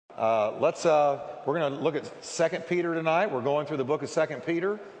We're going to look at 2 Peter tonight. We're going through the book of 2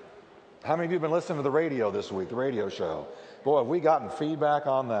 Peter. How many of you have been listening to the radio this week, the radio show? Boy, have we gotten feedback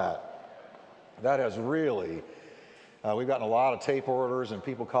on that. That has really, we've gotten a lot of tape orders and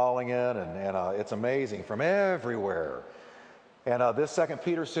people calling in, and it's amazing from everywhere. And this 2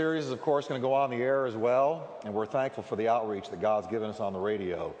 Peter series is, of course, going to go on the air as well, and we're thankful for the outreach that God's given us on the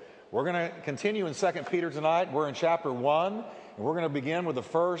radio. We're going to continue in 2 Peter tonight. We're in chapter 1, and we're going to begin with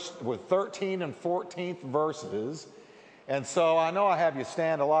 13 and 14th verses. And so I know I have you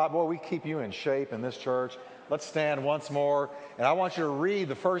stand a lot. Boy, we keep you in shape in this church. Let's stand once more, and I want you to read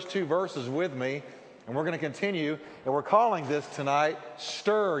the first two verses with me, and we're going to continue, and we're calling this tonight,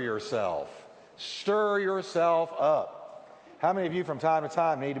 Stir Yourself. Stir yourself up. How many of you from time to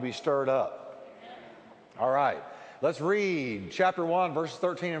time need to be stirred up? All right. Let's read chapter 1, verses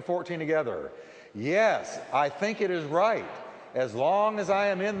 13 and 14 together. Yes, I think it is right, as long as I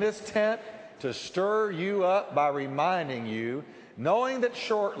am in this tent, to stir you up by reminding you, knowing that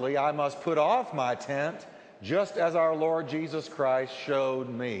shortly I must put off my tent, just as our Lord Jesus Christ showed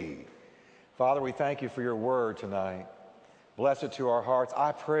me. Father, we thank you for your word tonight. Bless it to our hearts.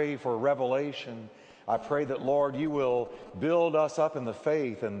 I pray for revelation. I pray that, Lord, you will build us up in the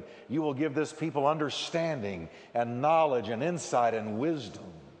faith, and you will give this people understanding and knowledge and insight and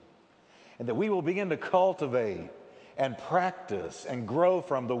wisdom, and that we will begin to cultivate and practice and grow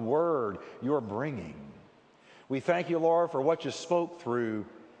from the word you're bringing. We thank you, Lord, for what you spoke through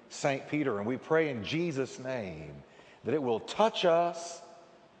St. Peter, and we pray in Jesus' name that it will touch us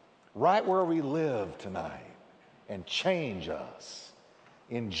right where we live tonight and change us.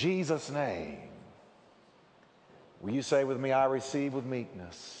 In Jesus' name. Will you say with me, I receive with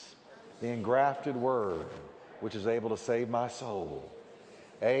meekness the engrafted word which is able to save my soul.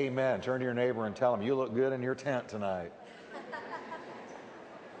 Amen. Turn to your neighbor and tell him, you look good in your tent tonight.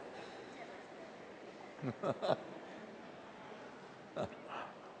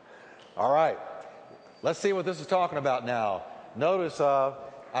 All right. Let's see what this is talking about now. Notice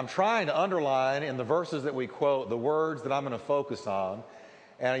I'm trying to underline in the verses that we quote the words that I'm going to focus on.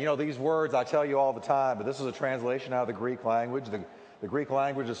 And, you know, these words I tell you all the time, but this is a translation out of the Greek language. The Greek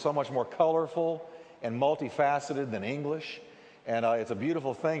language is so much more colorful and multifaceted than English. And it's a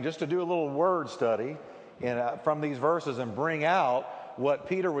beautiful thing just to do a little word study from these verses and bring out what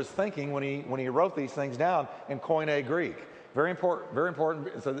Peter was thinking when he wrote these things down in Koine Greek. Very important, very important.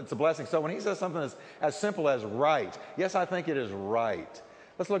 It's a blessing. So when he says something as simple as right, yes, I think it is right.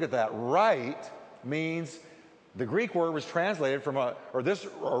 Let's look at that. Right means the Greek word was translated from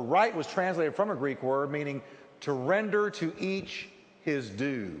right was translated from a Greek word meaning to render to each his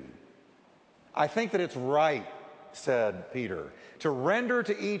due. I think that it's right, said Peter, to render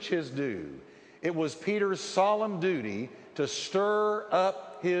to each his due. It was Peter's solemn duty to stir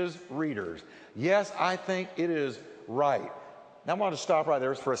up his readers. Yes, I think it is right. Now I want to stop right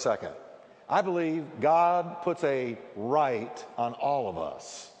there for a second. I believe God puts a right on all of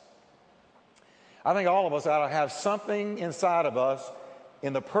us. I think all of us ought to have something inside of us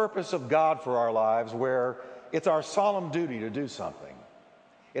in the purpose of God for our lives where it's our solemn duty to do something.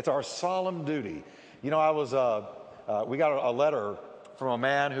 It's our solemn duty. You know, we got a letter from a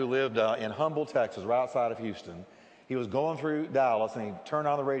man who lived in Humble, Texas, right outside of Houston. He was going through Dallas, and he turned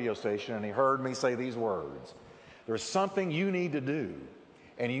on the radio station, and he heard me say these words. There's something you need to do,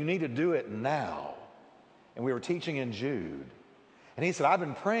 and you need to do it now. And we were teaching in Jude. And he said, I've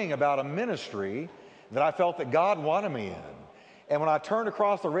been praying about a ministry that I felt that God wanted me in. And when I turned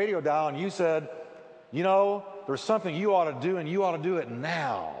across the radio dial and you said, you know, there's something you ought to do and you ought to do it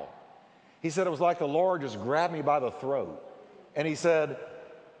now. He said it was like the Lord just grabbed me by the throat. And he said,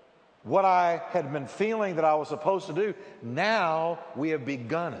 what I had been feeling that I was supposed to do, now we have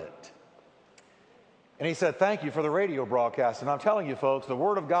begun it. And he said, thank you for the radio broadcast. And I'm telling you folks, the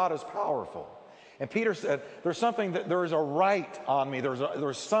Word of God is powerful. And Peter said, there is a right on me.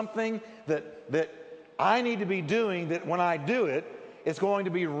 There's something that I need to be doing that when I do it, it's going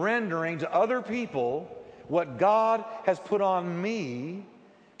to be rendering to other people what God has put on me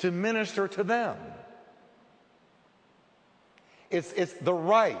to minister to them. It's the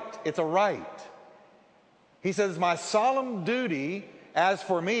right. It's a right. He says, my solemn duty as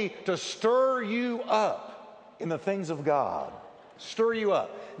for me to stir you up in the things of God. Stir you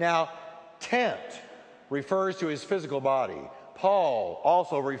up. Now, tent refers to his physical body. Paul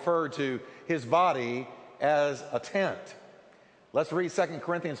also referred to his body as a tent. Let's read 2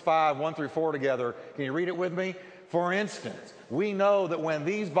 Corinthians 5, 1 through 4 together. Can you read it with me? For instance, we know that when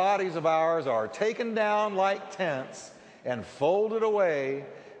these bodies of ours are taken down like tents and folded away,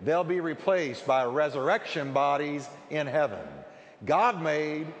 they'll be replaced by resurrection bodies in heaven. God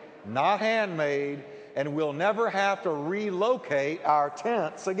made not handmade, and we'll never have to relocate our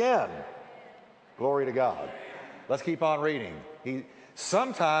tents again. Glory to God. Let's keep on reading.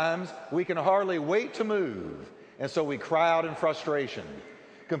 Sometimes we can hardly wait to move, and so we cry out in frustration.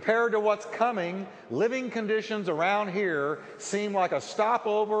 Compared to what's coming, living conditions around here seem like a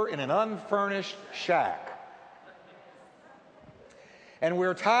stopover in an unfurnished shack. And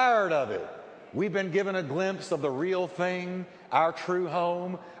we're tired of it. We've been given a glimpse of the real thing, our true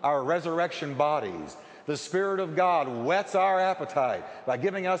home, our resurrection bodies. The Spirit of God whets our appetite by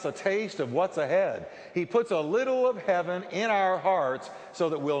giving us a taste of what's ahead. He puts a little of heaven in our hearts so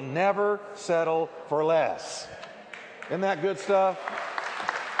that we'll never settle for less. Isn't that good stuff?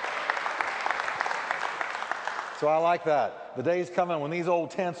 So I like that. The day's coming when these old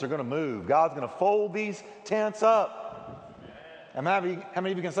tents are going to move. God's going to fold these tents up. And how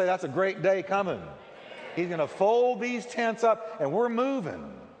many of you can say that's a great day coming? He's going to fold these tents up, and we're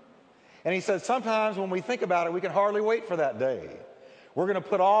moving. And he says sometimes when we think about it, we can hardly wait for that day. We're going to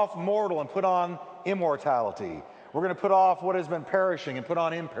put off mortal and put on immortality. We're going to put off what has been perishing and put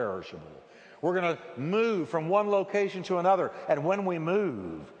on imperishable. We're going to move from one location to another. And when we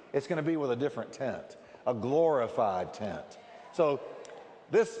move, it's going to be with a different tent, a glorified tent. So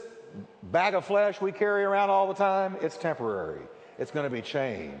this bag of flesh we carry around all the time, it's temporary. It's going to be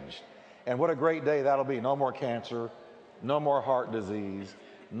changed. And what a great day that'll be. No more cancer, no more heart disease,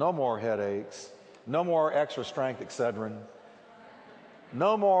 no more headaches, no more extra strength Excedrin,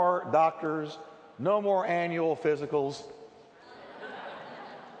 no more doctors, no more annual physicals.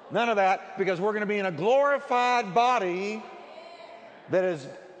 None of that, because we're going to be in a glorified body that is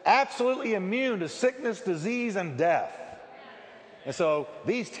absolutely immune to sickness, disease, and death. And so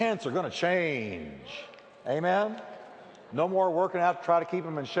these tents are going to change. Amen? No more working out to try to keep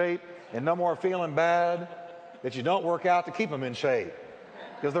them in shape, and no more feeling bad that you don't work out to keep them in shape,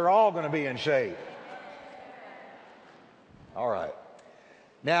 because they're all going to be in shape. All right.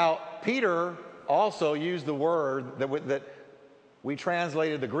 Now, Peter also used the word that we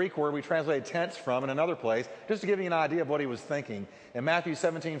translated, the Greek word we translated tents from in another place, just to give you an idea of what he was thinking. In Matthew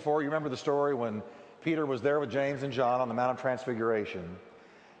 17:4, you remember the story when Peter was there with James and John on the Mount of Transfiguration.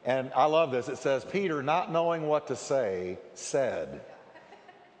 And I love this. It says, Peter, not knowing what to say, said.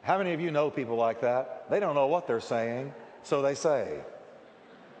 How many of you know people like that? They don't know what they're saying, so they say.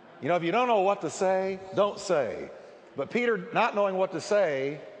 You know, if you don't know what to say, don't say. But Peter, not knowing what to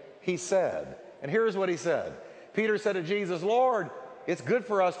say, he said. And here's what he said. Peter said to Jesus, Lord, it's good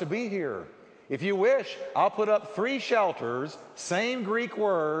for us to be here. If you wish, I'll put up 3 shelters, same Greek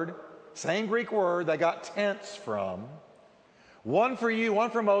word they got tents from. One for you, one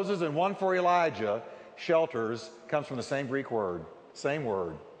for Moses, and one for Elijah. Shelters comes from the same Greek word, same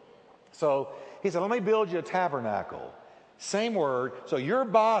word. So he said, let me build you a tabernacle. Same word. So your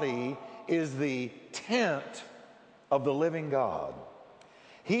body is the tent of the living God.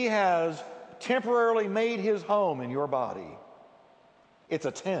 He has temporarily made his home in your body. It's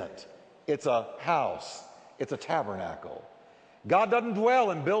a tent. It's a house. It's a tabernacle. God doesn't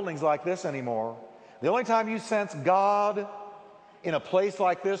dwell in buildings like this anymore. The only time you sense God in a place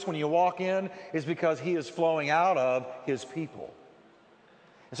like this when you walk in is because he is flowing out of his people.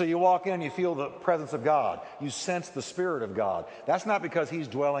 And so you walk in, you feel the presence of God. You sense the Spirit of God. That's not because he's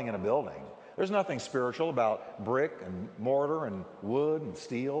dwelling in a building. There's nothing spiritual about brick and mortar and wood and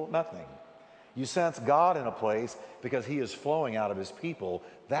steel, nothing. You sense God in a place because he is flowing out of his people.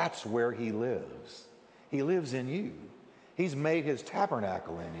 That's where he lives. He lives in you. He's made his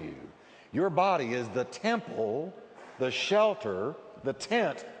tabernacle in you. Your body is the temple, the shelter, the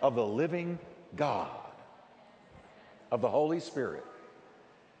tent of the living God, of the Holy Spirit.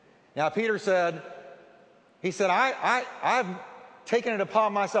 Now, Peter said, I've taken it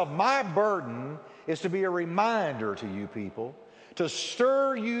upon myself. My burden is to be a reminder to you people, to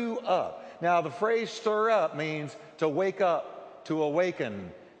stir you up. Now, the phrase stir up means to wake up, to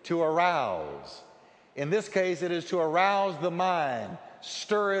awaken, to arouse. In this case, it is to arouse the mind,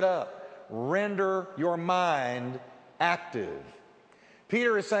 stir it up, render your mind active.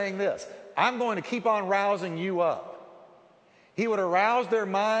 Peter is saying this, I'm going to keep on rousing you up. He would arouse their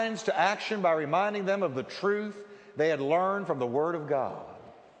minds to action by reminding them of the truth they had learned from the Word of God.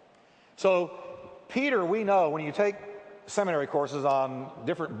 So, Peter, we know when you take seminary courses on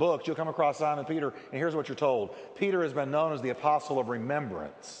different books, you'll come across Simon Peter, and here's what you're told. Peter has been known as the apostle of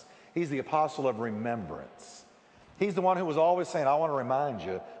remembrance. He's the apostle of remembrance. He's the one who was always saying, I want to remind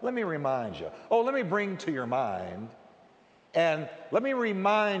you. Let me remind you. Oh, let me bring to your mind, and let me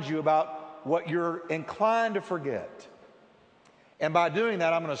remind you about what you're inclined to forget. And by doing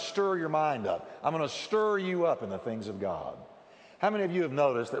that, I'm going to stir your mind up. I'm going to stir you up in the things of God. How many of you have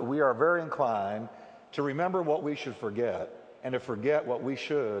noticed that we are very inclined to remember what we should forget and to forget what we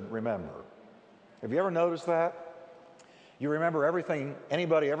should remember? Have you ever noticed that? You remember everything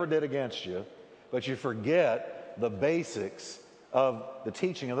anybody ever did against you, but you forget the basics of the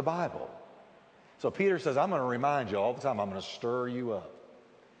teaching of the Bible. So Peter says, I'm going to remind you all the time. I'm going to stir you up.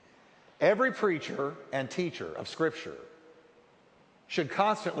 Every preacher and teacher of Scripture should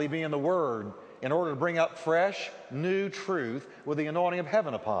constantly be in the Word in order to bring up fresh, new truth with the anointing of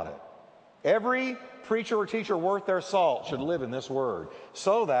heaven upon it. Every preacher or teacher worth their salt should live in this Word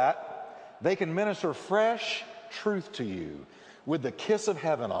so that they can minister fresh truth to you with the kiss of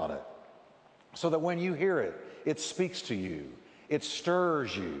heaven on it, so that when you hear it, it speaks to you, it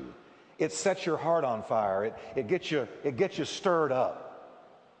stirs you, it sets your heart on fire, it gets you stirred up.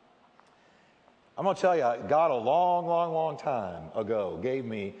 I'm going to tell you, God a long time ago gave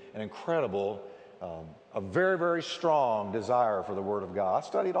me an incredible, a very, very strong desire for the Word of God. I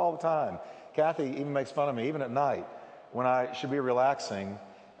study it all the time. Kathy even makes fun of me, even at night, when I should be relaxing.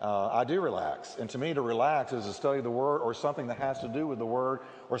 I do relax. And to me, to relax is to study the Word or something that has to do with the Word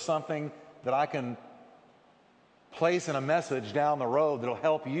or something that I can place in a message down the road that'll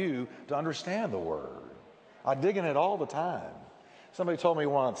help you to understand the Word. I dig in it all the time. Somebody told me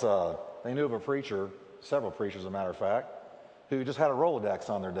once they knew of a preacher, several preachers as a matter of fact, who just had a Rolodex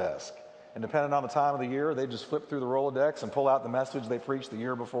on their desk. And depending on the time of the year, they just flip through the Rolodex and pull out the message they preached the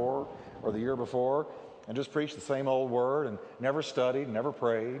year before or the year before and just preach the same old word and never studied, never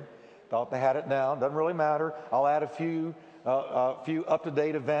prayed, thought they had it down. Doesn't really matter. I'll add a few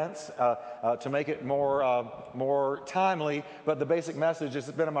up-to-date events to make it more timely, but the basic message has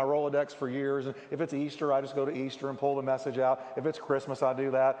been in my Rolodex for years. And if it's Easter, I just go to Easter and pull the message out. If it's Christmas, I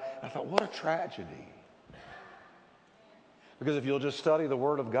do that. And I thought, what a tragedy. Because if you'll just study the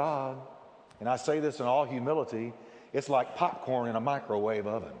Word of God, and I say this in all humility, it's like popcorn in a microwave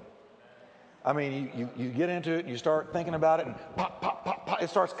oven. I mean, you get into it, you start thinking about it, and pop, pop, pop, pop,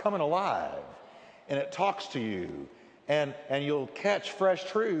 it starts coming alive. And it talks to you. And you'll catch fresh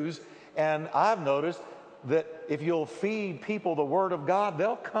truths. And I've noticed that if you'll feed people the Word of God,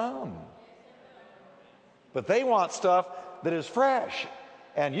 they'll come. But they want stuff that is fresh.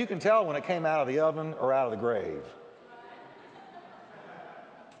 And you can tell when it came out of the oven or out of the grave.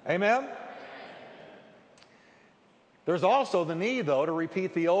 Amen? There's also the need, though, to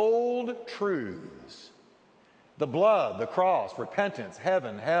repeat the old truths. The blood, the cross, repentance,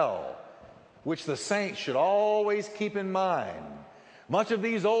 heaven, hell, which the saints should always keep in mind. Much of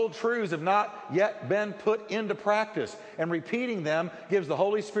these old truths have not yet been put into practice, and repeating them gives the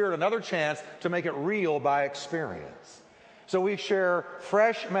Holy Spirit another chance to make it real by experience. So we share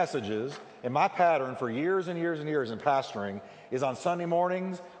fresh messages, and my pattern for years and years and years in pastoring is on Sunday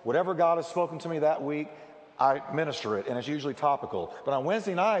mornings, whatever God has spoken to me that week, I minister it, and it's usually topical. But on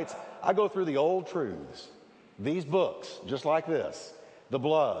Wednesday nights, I go through the old truths, these books, just like this. The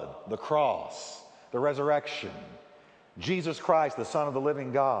blood, the cross, the resurrection, Jesus Christ, the Son of the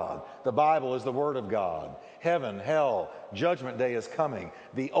living God. The Bible is the Word of God. Heaven, hell, judgment day is coming.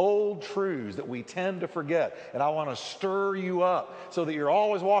 The old truths that we tend to forget. And I want to stir you up so that you're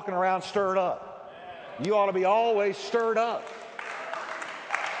always walking around stirred up. You ought to be always stirred up.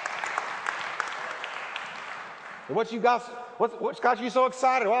 What's got you so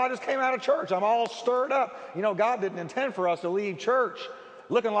excited? Well, I just came out of church. I'm all stirred up. You know, God didn't intend for us to leave church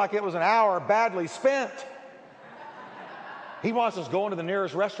looking like it was an hour badly spent. He wants us going to the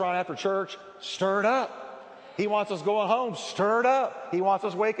nearest restaurant after church stirred up. He wants us going home stirred up. He wants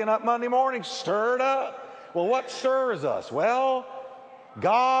us waking up Monday morning stirred up. Well, what stirs us? Well,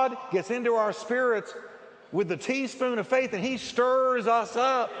 God gets into our spirits with the teaspoon of faith, and He stirs us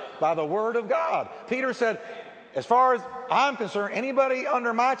up by the Word of God. Peter said, as far as I'm concerned, anybody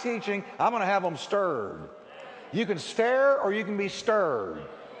under my teaching, I'm going to have them stirred. You can stare or you can be stirred.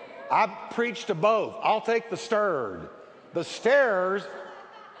 I preach to both. I'll take the stirred. The stares,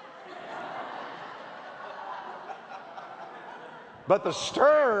 but the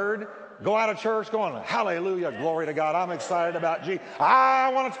stirred go out of church going, hallelujah, glory to God. I'm excited about Jesus. I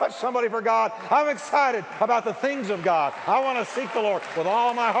want to touch somebody for God. I'm excited about the things of God. I want to seek the Lord with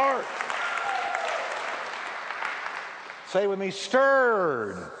all my heart. Say with me,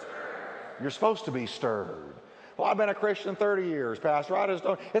 stirred. You're supposed to be stirred. Well, I've been a Christian 30 years, Pastor. I just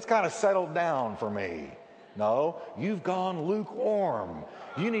don't. It's kind of settled down for me. No, you've gone lukewarm.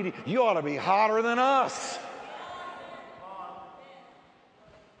 You ought to be hotter than us.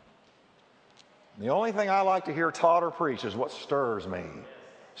 The only thing I like to hear taught or preach is what stirs me.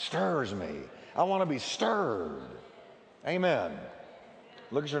 Stirs me. I want to be stirred. Amen.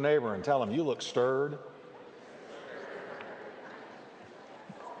 Look at your neighbor and tell him, you look stirred.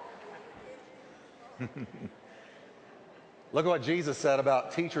 Look at what Jesus said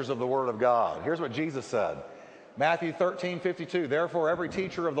about teachers of the Word of God. Here's what Jesus said. Matthew 13:52. Therefore, every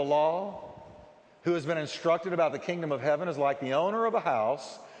teacher of the law who has been instructed about the kingdom of heaven is like the owner of a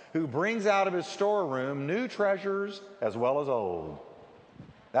house who brings out of his storeroom new treasures as well as old.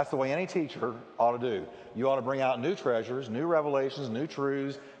 That's the way any teacher ought to do. You ought to bring out new treasures, new revelations, new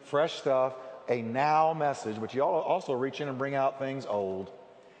truths, fresh stuff, a now message, but you ought to also reach in and bring out things old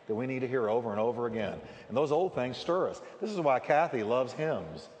that we need to hear over and over again. And those old things stir us. This is why Kathy loves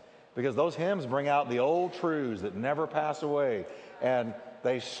hymns, because those hymns bring out the old truths that never pass away, and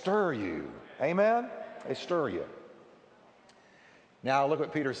they stir you. Amen? They stir you. Now look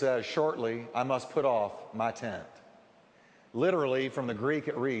what Peter says, shortly, I must put off my tent. Literally, from the Greek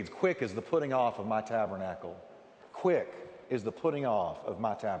it reads, quick is the putting off of my tabernacle. Quick is the putting off of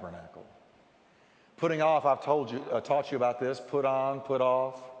my tabernacle. Putting off, I've taught you about this, put on, put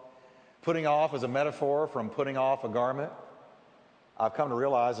off. Putting off is a metaphor from putting off a garment. I've come to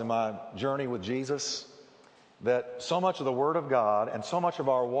realize in my journey with Jesus that so much of the Word of God and so much of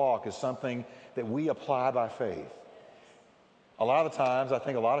our walk is something that we apply by faith. A lot of the times, I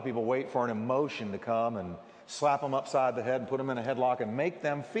think a lot of people wait for an emotion to come and slap them upside the head and put them in a headlock and make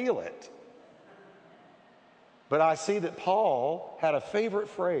them feel it. But I see that Paul had a favorite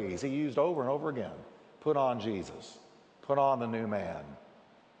phrase he used over and over again. Put on Jesus. Put on the new man.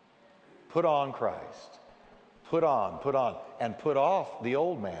 Put on Christ. Put on, and put off the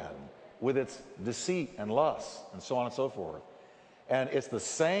old man with its deceit and lust and so on and so forth. And it's the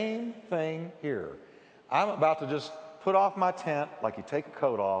same thing here. I'm about to just put off my tent like you take a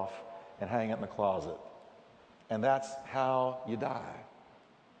coat off and hang it in the closet. And that's how you die.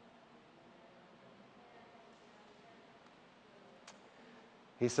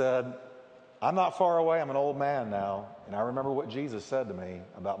 He said, I'm not far away. I'm an old man now. And I remember what Jesus said to me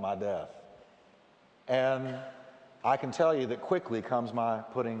about my death. And I can tell you that quickly comes my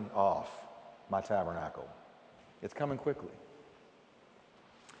putting off my tabernacle. It's coming quickly.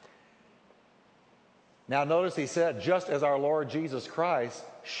 Now notice he said, just as our Lord Jesus Christ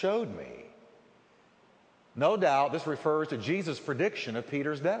showed me. No doubt this refers to Jesus' prediction of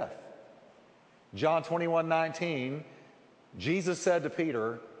Peter's death. John 21:19, Jesus said to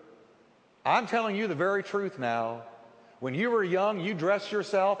Peter, I'm telling you the very truth now. When you were young, you dressed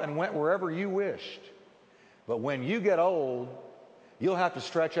yourself and went wherever you wished. But when you get old, you'll have to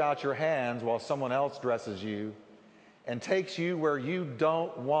stretch out your hands while someone else dresses you and takes you where you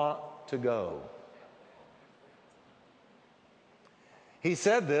don't want to go. He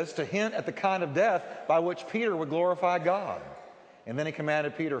said this to hint at the kind of death by which Peter would glorify God. And then he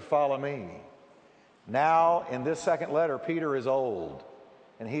commanded Peter, follow me. Now, in this second letter, Peter is old,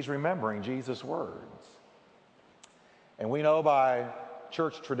 and he's remembering Jesus' words. And we know by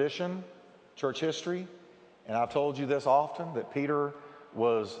church tradition, church history, and I've told you this often, that Peter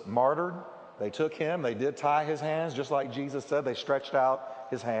was martyred. They took him, they did tie his hands, just like Jesus said. They stretched out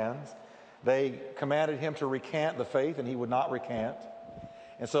his hands. They commanded him to recant the faith, and he would not recant.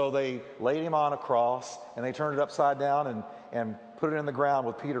 And so they laid him on a cross, and they turned it upside down and put it in the ground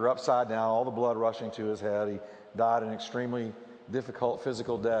with Peter upside down, all the blood rushing to his head. He died an extremely difficult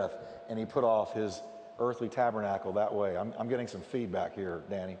physical death, and he put off his earthly tabernacle that way. I'm getting some feedback here,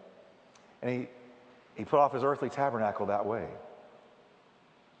 Danny. And he put off his earthly tabernacle that way.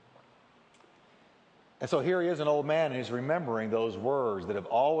 And so here he is, an old man, and he's remembering those words that have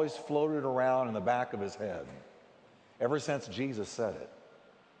always floated around in the back of his head ever since Jesus said it.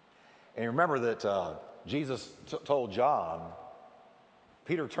 And you remember that Jesus told John,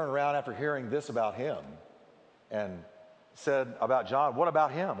 Peter turned around after hearing this about him and said about John, what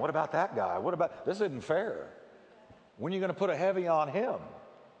about him? What about that guy? This isn't fair. When are you going to put a heavy on him?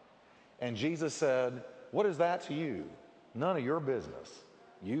 And Jesus said, what is that to you? None of your business.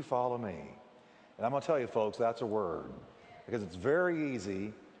 You follow me. And I'm going to tell you, folks, that's a word. Because it's very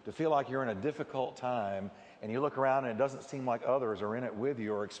easy to feel like you're in a difficult time and you look around and it doesn't seem like others are in it with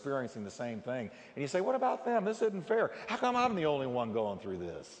you or experiencing the same thing. And you say, what about them? This isn't fair. How come I'm the only one going through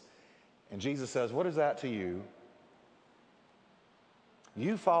this? And Jesus says, what is that to you?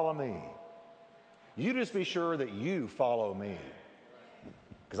 You follow me. You just be sure that you follow me.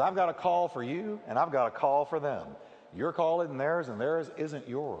 Because I've got a call for you and I've got a call for them. Your call isn't theirs and theirs isn't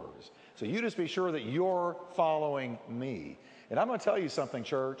yours. So you just be sure that you're following me. And I'm going to tell you something,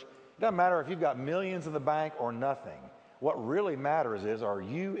 church. It doesn't matter if you've got millions in the bank or nothing. What really matters is, are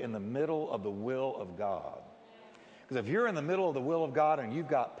you in the middle of the will of God? Because if you're in the middle of the will of God and you've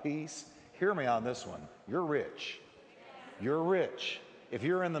got peace, hear me on this one. You're rich. You're rich. If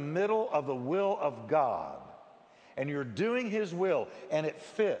you're in the middle of the will of God and you're doing His will, and it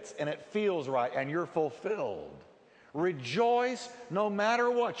fits, and it feels right, and you're fulfilled, rejoice no matter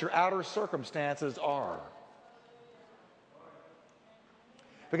what your outer circumstances are.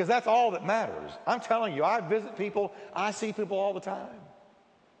 Because that's all that matters. I'm telling you, I visit people, I see people all the time.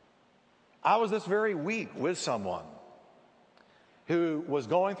 I was this very week with someone who was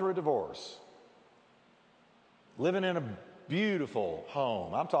going through a divorce, living in a beautiful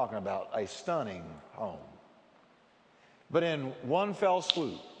home. I'm talking about a stunning home. But in one fell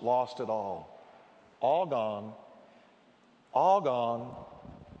swoop, lost it all. All gone. All gone.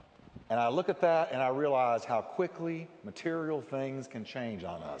 And I look at that and I realize how quickly material things can change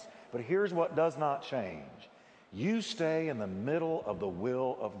on us. But here's what does not change. You stay in the middle of the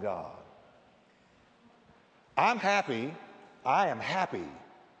will of God. I am happy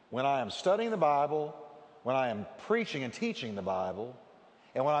when I am studying the Bible, when I am preaching and teaching the Bible,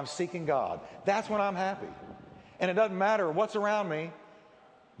 and when I'm seeking God. That's when I'm happy. And it doesn't matter what's around me,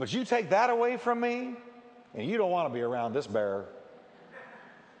 but you take that away from me, and you don't want to be around this bear.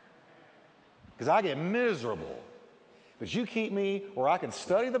 Because I get miserable. But you keep me where I can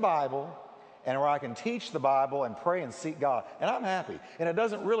study the Bible and where I can teach the Bible and pray and seek God. And I'm happy. And it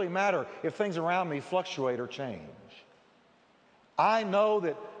doesn't really matter if things around me fluctuate or change. I know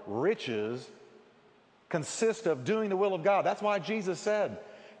that riches consist of doing the will of God. That's why Jesus said,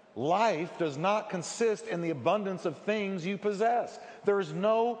 life does not consist in the abundance of things you possess. There's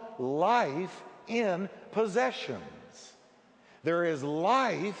no life in possessions. There is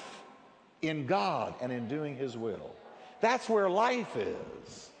life in God and in doing His will. That's where life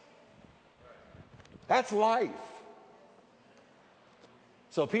is. That's life.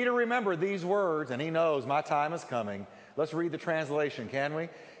 So Peter remembered these words, and he knows my time is coming. Let's read the translation, can we?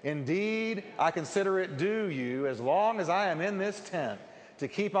 Indeed, I consider it due you, as long as I am in this tent, to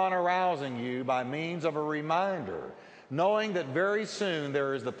keep on arousing you by means of a reminder, knowing that very soon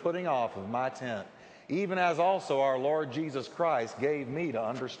there is the putting off of my tent, even as also our Lord Jesus Christ gave me to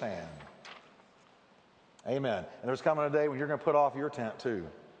understand. Amen. And there's coming a day when you're going to put off your tent too.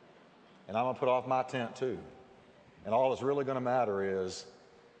 And I'm going to put off my tent too. And all that's really going to matter is,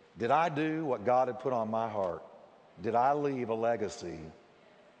 did I do what God had put on my heart? Did I leave a legacy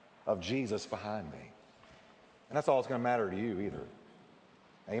of Jesus behind me? And that's all that's going to matter to you either.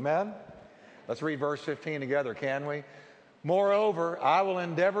 Amen? Let's read verse 15 together, can we? Moreover, I will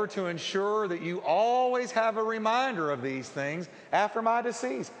endeavor to ensure that you always have a reminder of these things after my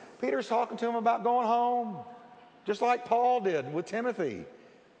decease. Peter's talking to him about going home, just like Paul did with Timothy.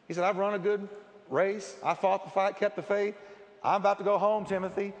 He said, I've run a good race. I fought the fight, kept the faith. I'm about to go home,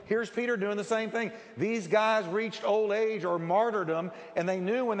 Timothy. Here's Peter doing the same thing. These guys reached old age or martyrdom, and they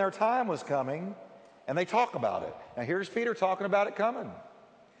knew when their time was coming, and they talk about it. Now here's Peter talking about it coming.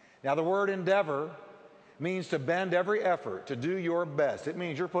 Now the word endeavor means to bend every effort, to do your best. It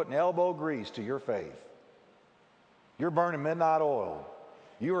means you're putting elbow grease to your faith. You're burning midnight oil.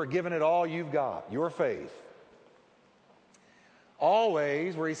 You are giving it all you've got, your faith.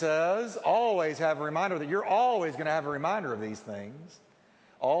 Always, where he says, always have a reminder that you're always going to have a reminder of these things.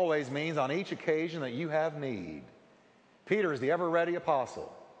 Always means on each occasion that you have need. Peter is the ever-ready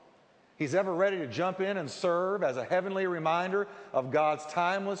apostle. He's ever ready to jump in and serve as a heavenly reminder of God's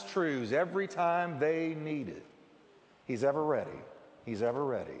timeless truths every time they need it. He's ever ready. He's ever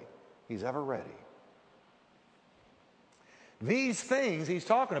ready. He's ever ready. These things he's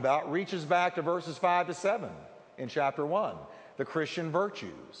talking about reaches back to verses 5 to 7 in chapter 1, the Christian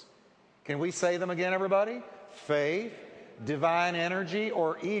virtues. Can we say them again, everybody? Faith, divine energy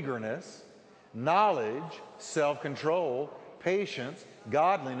or eagerness, knowledge, self-control, patience,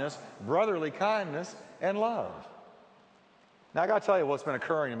 godliness, brotherly kindness, and love. Now, I got to tell you what's been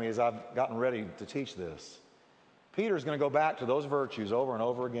occurring to me as I've gotten ready to teach this. Peter's going to go back to those virtues over and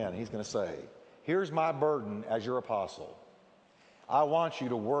over again. He's going to say, here's my burden as your apostle. I want you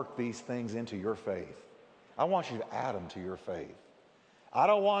to work these things into your faith. I want you to add them to your faith. I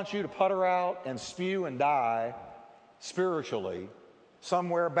don't want you to putter out and spew and die spiritually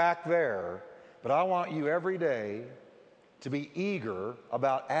somewhere back there, but I want you every day to be eager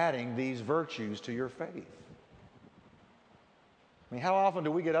about adding these virtues to your faith. I mean, how often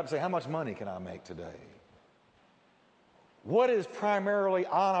do we get up and say, how much money can I make today? What is primarily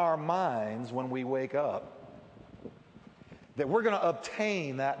on our minds when we wake up that we're going to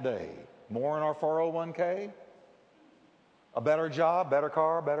obtain that day? More in our 401k? A better job, better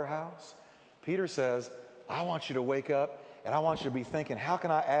car, better house? Peter says, I want you to wake up and I want you to be thinking, how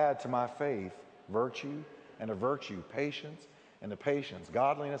can I add to my faith virtue, and to virtue patience, and to patience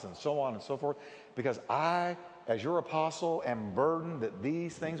godliness, and so on and so forth? Because I as your apostle, am burdened that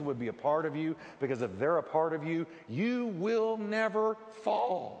these things would be a part of you, because if they're a part of you, you will never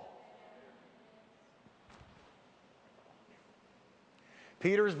fall.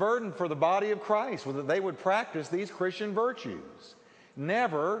 Peter's burdened for the body of Christ, that they would practice these Christian virtues,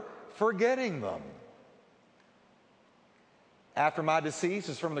 never forgetting them. After my decease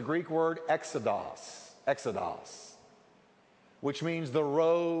is from the Greek word exodos, which means the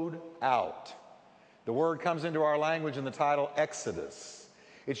road out. The word comes into our language in the title Exodus.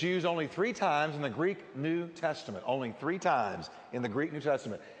 It's used only 3 times in the Greek New Testament. Only 3 times in the Greek New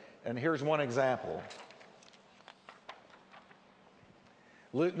Testament. And here's one example.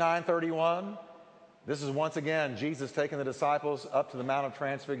 Luke 9:31. This is once again Jesus taking the disciples up to the Mount of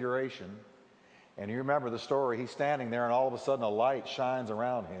Transfiguration. And you remember the story. He's standing there, and all of a sudden a light shines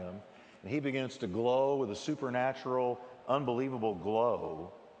around him. And he begins to glow with a supernatural, unbelievable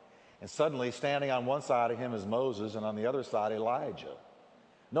glow. And suddenly, standing on one side of him is Moses, and on the other side, Elijah.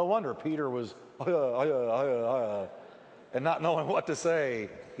 No wonder Peter was, and not knowing what to say,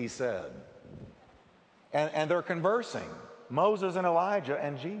 he said. And they're conversing, Moses and Elijah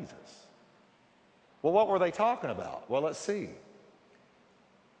and Jesus. Well, what were they talking about? Well, let's see.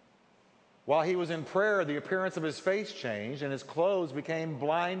 While he was in prayer, the appearance of his face changed, and his clothes became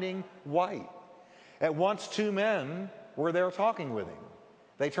blinding white. At once 2 men were there talking with him.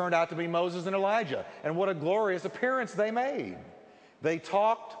 They turned out to be Moses and Elijah, and what a glorious appearance they made. They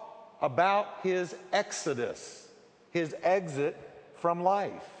talked about his exodus, his exit from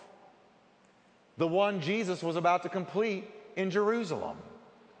life, the one Jesus was about to complete in Jerusalem.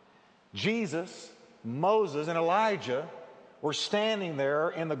 Jesus, Moses, and Elijah were standing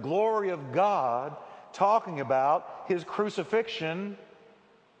there in the glory of God, talking about his crucifixion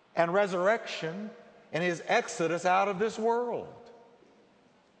and resurrection and his exodus out of this world.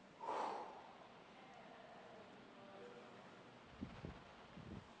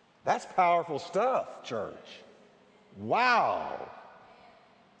 That's powerful stuff, church. Wow.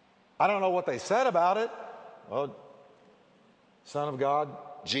 I don't know what they said about it. Well, Son of God,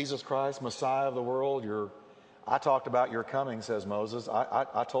 Jesus Christ, Messiah of the world, I talked about your coming, says Moses.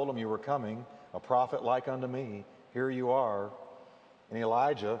 I told them you were coming, a prophet like unto me. Here you are. And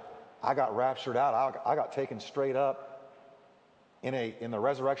Elijah, I got raptured out. I got taken straight up in the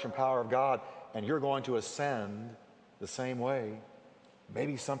resurrection power of God, and you're going to ascend the same way.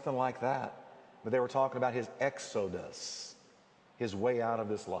 Maybe something like that. But they were talking about his exodus, his way out of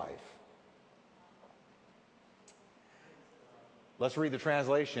this life. Let's read the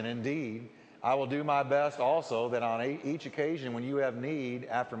translation. Indeed, I will do my best also that on each occasion when you have need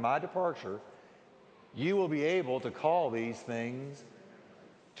after my departure, you will be able to call these things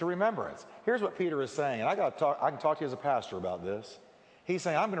to remembrance. Here's what Peter is saying, and I can talk to you as a pastor about this. He's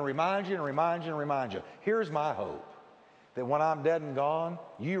saying, I'm going to remind you and remind you and remind you. Here's my hope, that when I'm dead and gone,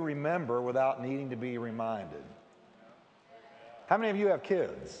 you remember without needing to be reminded. How many of you have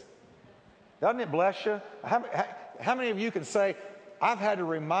kids? Doesn't it bless you? How many of you can say, I've had to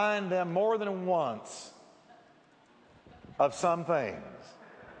remind them more than once of some things?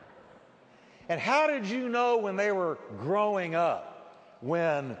 And how did you know when they were growing up,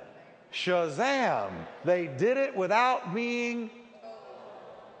 when Shazam, they did it without being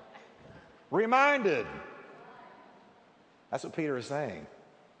reminded? That's what Peter is saying.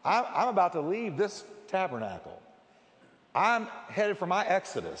 I'm about to leave this tabernacle. I'm headed for my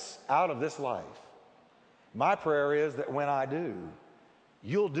exodus out of this life. My prayer is that when I do,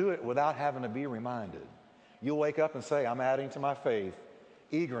 you'll do it without having to be reminded. You'll wake up and say, I'm adding to my faith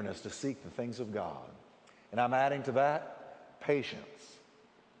eagerness to seek the things of God. And I'm adding to that patience.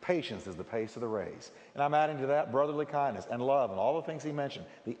 Patience is the pace of the race. And I'm adding to that brotherly kindness and love and all the things he mentioned,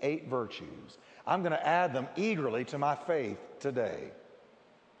 the 8 virtues. I'm going to add them eagerly to my faith today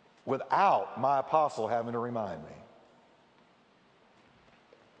without my apostle having to remind me.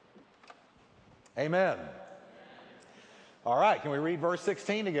 Amen. All right, can we read verse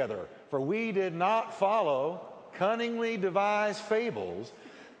 16 together? For we did not follow cunningly devised fables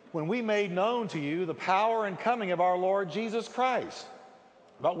when we made known to you the power and coming of our Lord Jesus Christ,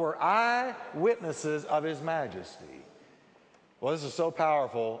 but were eyewitnesses of his majesty. Well, this is so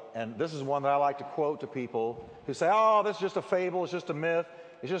powerful, and this is one that I like to quote to people who say, oh, this is just a fable, it's just a myth,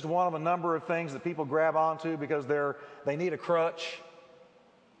 it's just one of a number of things that people grab onto because they need a crutch.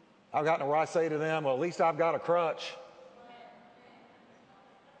 I've gotten to where I say to them, well, at least I've got a crutch.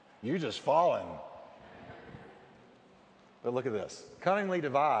 You just fallen. But look at this. Cunningly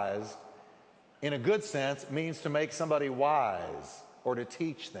devised, in a good sense, means to make somebody wise or to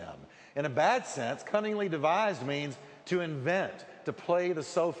teach them. In a bad sense, cunningly devised means to invent, to play the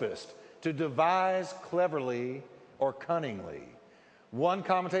sophist, to devise cleverly or cunningly. One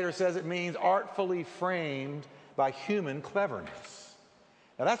commentator says it means artfully framed by human cleverness.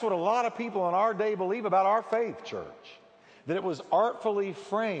 Now that's what a lot of people in our day believe about our faith, church, that it was artfully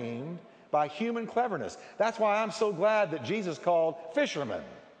framed by human cleverness. That's why I'm so glad that Jesus called fishermen.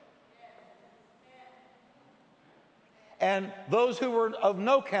 And those who were of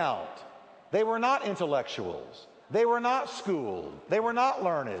no count, they were not intellectuals. They were not schooled. They were not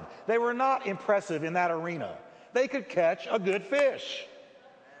learned. They were not impressive in that arena. They could catch a good fish.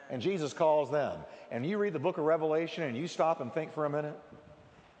 And Jesus calls them. And you read the book of Revelation and you stop and think for a minute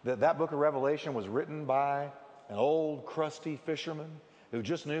that book of Revelation was written by an old crusty fisherman who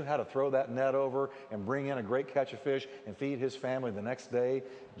just knew how to throw that net over and bring in a great catch of fish and feed his family the next day.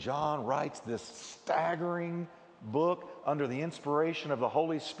 John writes this staggering book under the inspiration of the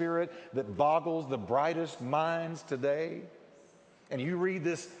Holy Spirit that boggles the brightest minds today. And you read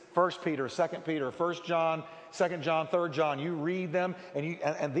this 1 Peter, 2 Peter, 1 John, 2 John, 3 John, you read them,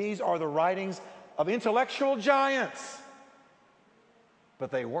 and these are the writings of intellectual giants.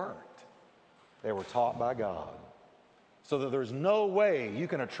 But they weren't. They were taught by God. So that there's no way you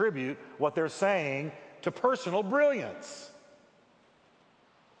can attribute what they're saying to personal brilliance.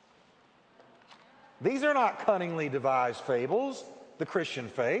 These are not cunningly devised fables, the Christian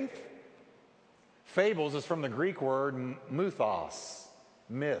faith. Fables is from the Greek word mythos,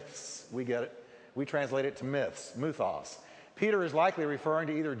 myths. We get it. We translate it to myths, mythos. Peter is likely referring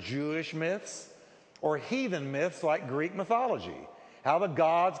to either Jewish myths or heathen myths like Greek mythology, how the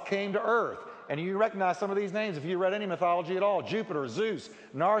gods came to earth. And you recognize some of these names if you read any mythology at all. Jupiter, Zeus,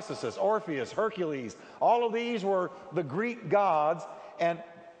 Narcissus, Orpheus, Hercules. All of these were the Greek gods, and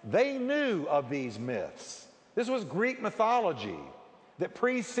they knew of these myths. This was Greek mythology that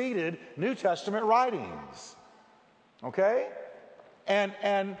preceded New Testament writings. Okay?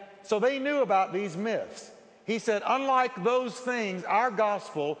 And so they knew about these myths. He said, unlike those things, our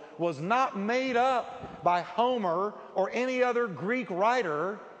gospel was not made up by Homer or any other Greek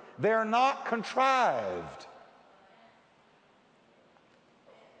writer. They're not contrived.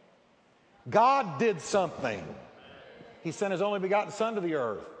 God did something. He sent his only begotten Son to the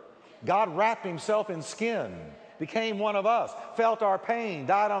earth. God wrapped himself in skin, became one of us, felt our pain,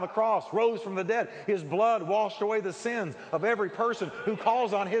 died on the cross, rose from the dead. His blood washed away the sins of every person who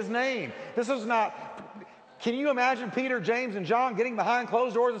calls on his name. This is not... Can you imagine Peter, James, and John getting behind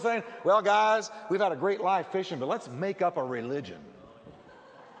closed doors and saying, well, guys, we've had a great life fishing, but let's make up a religion.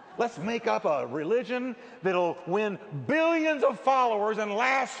 Let's make up a religion that'll win billions of followers and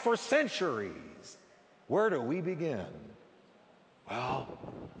last for centuries. Where do we begin? Well,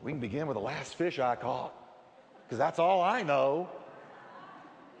 we can begin with the last fish I caught, because that's all I know.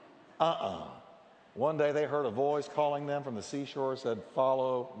 One day they heard a voice calling them from the seashore, said,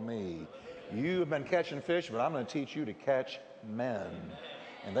 follow me. You have been catching fish, but I'm going to teach you to catch men.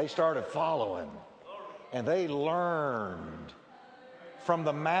 And they started following, and they learned from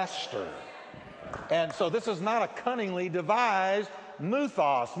the master. And so this is not a cunningly devised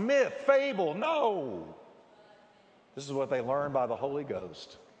mythos, myth, fable. No. This is what they learned by the Holy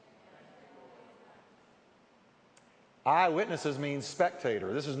Ghost. Eyewitnesses means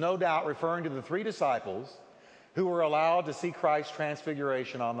spectator. This is no doubt referring to the 3 disciples who were allowed to see Christ's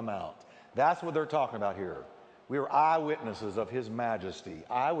transfiguration on the Mount. That's what they're talking about here. We were eyewitnesses of his majesty.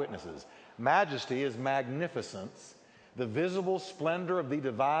 Eyewitnesses. Majesty is magnificence. The visible splendor of the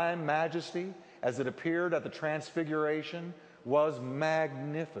divine majesty as it appeared at the transfiguration was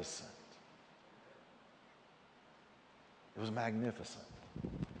magnificent. It was magnificent.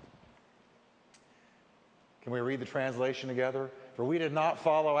 Can we read the translation together? For we did not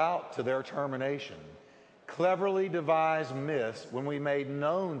follow out to their termination, cleverly devised myths when we made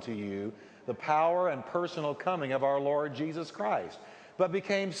known to you the power and personal coming of our Lord Jesus Christ, but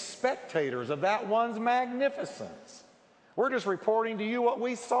became spectators of that one's magnificence. We're just reporting to you what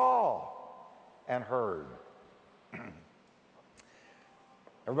we saw and heard.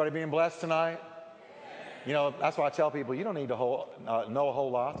 Everybody being blessed tonight? You know, that's why I tell people, you don't need to know a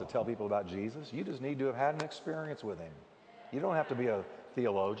whole lot to tell people about Jesus. You just need to have had an experience with him. You don't have to be a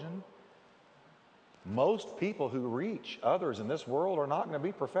theologian. Most people who reach others in this world are not going to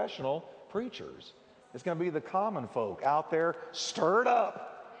be professional preachers. It's going to be the common folk out there stirred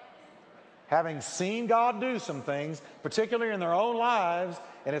up, having seen God do some things, particularly in their own lives,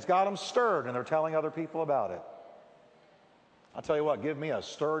 and it's got them stirred, and they're telling other people about it. I'll tell you what, give me a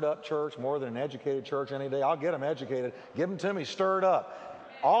stirred up church more than an educated church any day. I'll get them educated. Give them to me stirred up.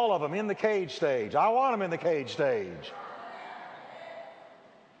 All of them in the cage stage. I want them in the cage stage.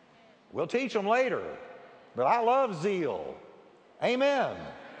 We'll teach them later, but I love zeal. Amen.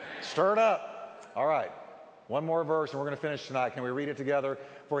 Stirred up. All right. One more verse and we're going to finish tonight. Can we read it together?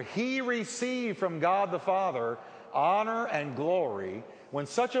 For he received from God the Father honor and glory when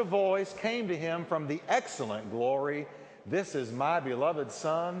such a voice came to him from the excellent glory. This is my beloved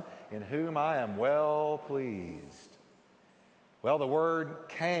Son in whom I am well pleased. Well, the word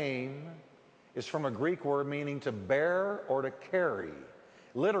came is from a Greek word meaning to bear or to carry.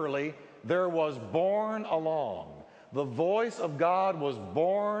 Literally, there was borne along. The voice of God was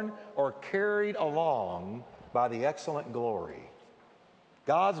borne or carried along by the excellent glory.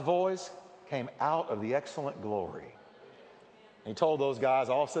 God's voice came out of the excellent glory. And he told those guys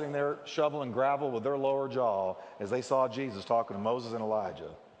all sitting there shoveling gravel with their lower jaw as they saw Jesus talking to Moses and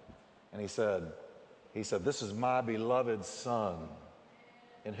Elijah. And he said, this is my beloved Son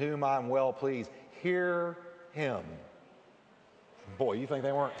in whom I'm well pleased. Hear him. Boy, you think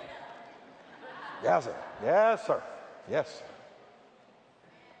they weren't? Yes, sir. Yes, sir. Yes, sir.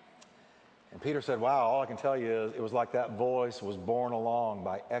 And Peter said, wow, all I can tell you is it was like that voice was borne along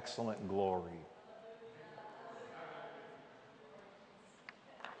by excellent glory.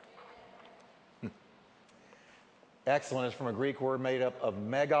 Excellent is from a Greek word made up of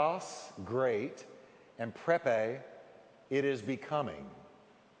megos, great, and prepe, it is becoming.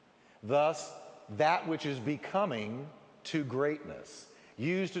 Thus, that which is becoming to greatness,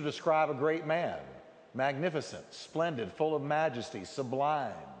 used to describe a great man, magnificent, splendid, full of majesty,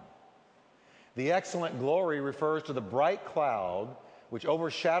 sublime. The excellent glory refers to the bright cloud which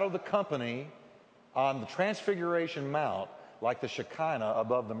overshadowed the company on the Transfiguration Mount like the Shekinah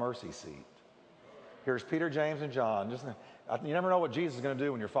above the mercy seat. Here's Peter, James, and John. You never know what Jesus is going to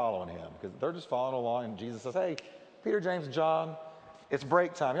do when you're following him, because they're just following along, and Jesus says, hey, Peter, James, and John, it's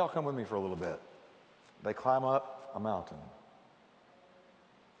break time. Y'all come with me for a little bit. They climb up a mountain.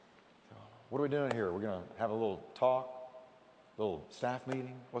 What are we doing here? We're going to have a little talk, a little staff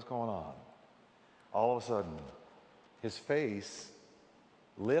meeting? What's going on? All of a sudden, his face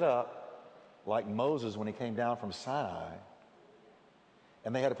lit up like Moses when he came down from Sinai,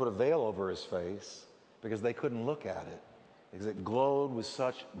 and they had to put a veil over his face because they couldn't look at it because it glowed with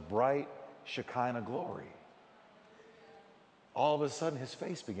such bright Shekinah glory. All of a sudden, his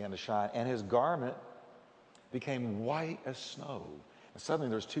face began to shine, and his garment became white as snow. And suddenly,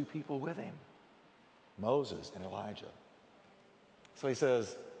 there's two people with him, Moses and Elijah. So he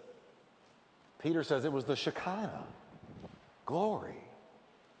says, Peter says it was the Shekinah glory.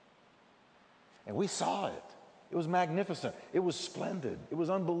 And we saw it. It was magnificent. It was splendid. It was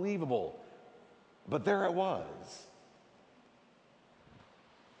unbelievable. But there it was.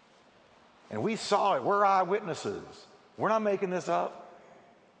 And we saw it. We're eyewitnesses. We're not making this up.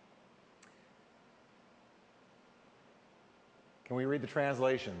 Can we read the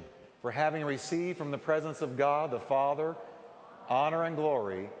translation? For having received from the presence of God the Father honor and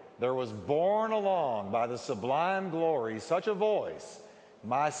glory, there was borne along by the sublime glory such a voice,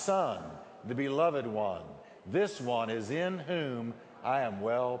 my Son, the beloved one. This one is in whom I am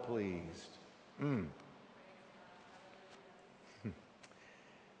well pleased.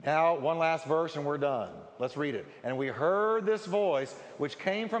 Now, one last verse and we're done. Let's read it. And we heard this voice which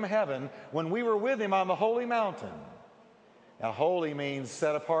came from heaven when we were with him on the holy mountain. Now, holy means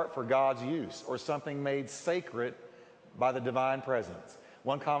set apart for God's use or something made sacred by the divine presence.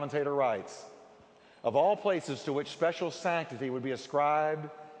 One commentator writes, of all places to which special sanctity would be ascribed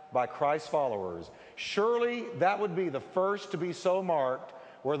by Christ's followers, surely that would be the first to be so marked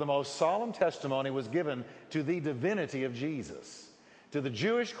where the most solemn testimony was given to the divinity of Jesus. To the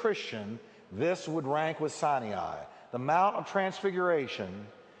Jewish Christian, this would rank with Sinai. The Mount of Transfiguration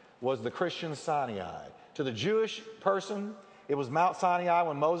was the Christian Sinai. To the Jewish person, it was Mount Sinai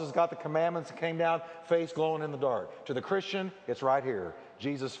when Moses got the commandments and came down, face glowing in the dark. To the Christian, it's right here.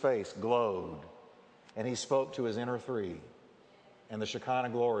 Jesus' face glowed, and he spoke to his inner three, and the Shekinah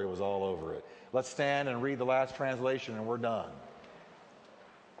glory was all over it. Let's stand and read the last translation, and we're done.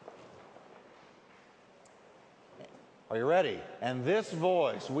 Are you ready? And this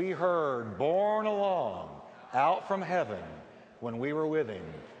voice we heard borne along out from heaven when we were with him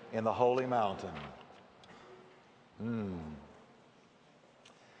in the holy mountain. You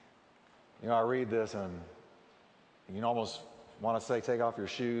know, I read this and you almost want to say take off your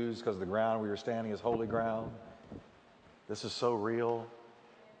shoes because the ground where you're standing is holy ground. This is so real.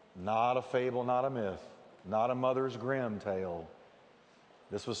 Not a fable, not a myth, not a Mother's Grimm tale.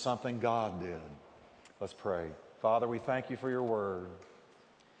 This was something God did. Let's pray. Father, we thank you for your word.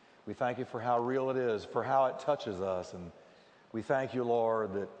 We thank you for how real it is, for how it touches us. And we thank you,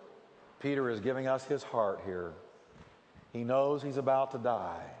 Lord, that Peter is giving us his heart here. He knows he's about to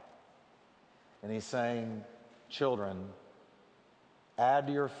die. And he's saying, children, Add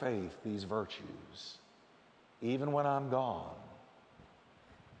to your faith these virtues, even when I'm gone,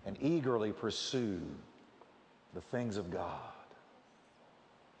 and eagerly pursue the things of God.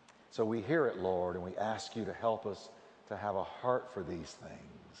 So we hear it, Lord, and we ask you to help us to have a heart for these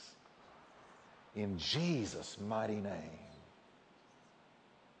things. In Jesus' mighty name,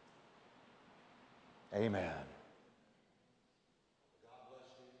 amen.